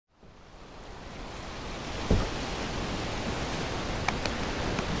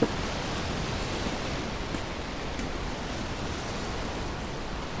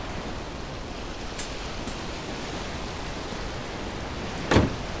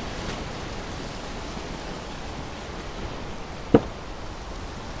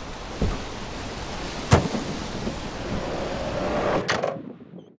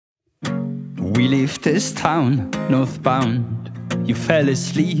we leave this town, northbound, you fell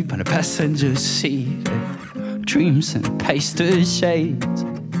asleep on the passenger seat. Dreams and pastel shades.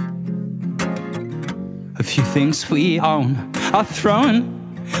 A few things we own are thrown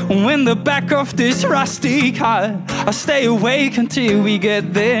in the back of this rusty car. I'll stay awake until we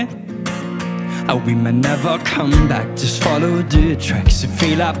get there. We may never come back, just follow the tracks to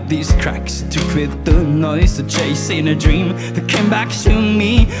fill up these cracks, to quit the noise, to chasing a dream that came back to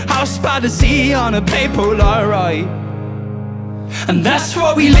me. House by the sea on a paper Polaroid, and that's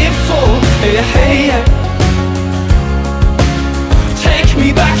what we live for. Hey, hey, yeah. Take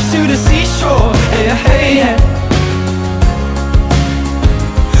me back to the seashore. Hey, hey, yeah.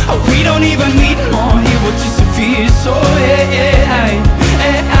 We don't even need more, here we'll just feel so. Hey, hey, hey,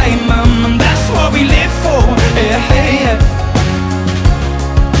 hey, hey, mama, that's what we live for. Hey, hey, yeah.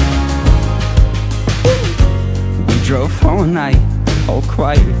 We drove all night, all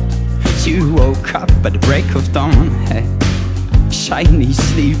quiet. You woke up at the break of dawn. Hey, shiny,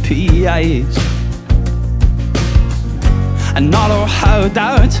 sleepy eyes. And all our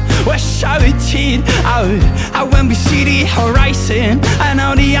doubts were shouted out when we see the horizon and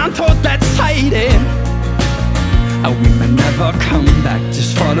all the untold that's hiding. We may never come back,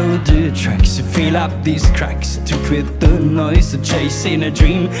 just follow the tracks to fill up these cracks, to quit the noise, to chasing a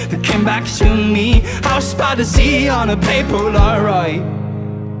dream that came back to me. House by the sea on a paper Polaroid,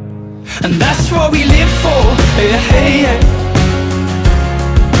 and that's what we live for. Hey, hey, hey.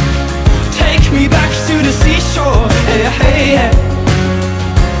 Take me back to the seashore. Hey, hey, hey.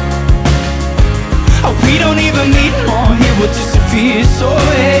 We don't even need more, here we'll just feel so.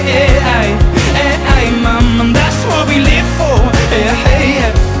 Hey, hey, hey, hey, hey, mama, that's what we live for. Hey, hey,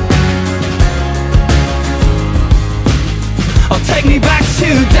 hey. Oh, take me back to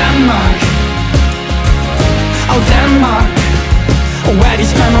Denmark. Oh, Denmark, where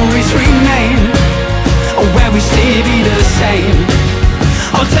these memories remain, where we still be the same.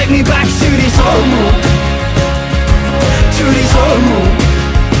 Oh, take me back to this old moon, to this old moon.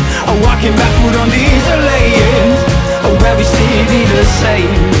 Walking barefoot on these lanes, where we still be the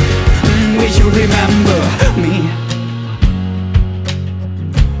same. Will you remember me?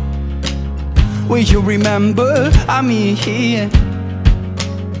 Will you remember me here?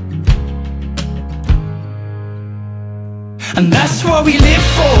 And that's what we live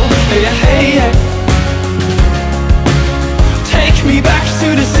for. Hey, hey, hey. Take me back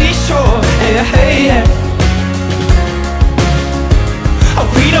to the seashore. Hey, hey, hey.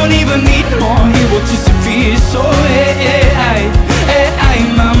 We don't even need more, here we'll just feel so. Hey, hey, hey, hey, hey,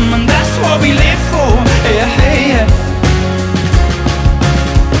 mama, that's what we live for. Hey, hey, hey.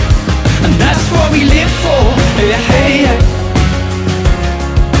 And that's what we live for. Hey, hey, hey.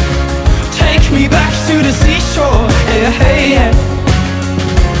 Take me back to the seashore. Hey, hey, hey.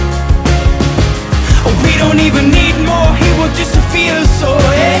 We don't even need more, here we'll just feel so.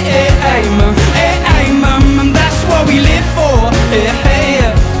 Hey, hey, hey, mama, hey, hey, mama, that's what we live for. Hey, hey,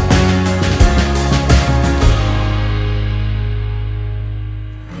 hey.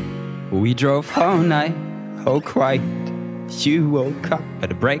 We drove all night, all quiet. You woke up at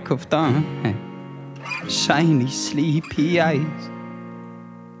the break of dawn. Shiny, sleepy eyes.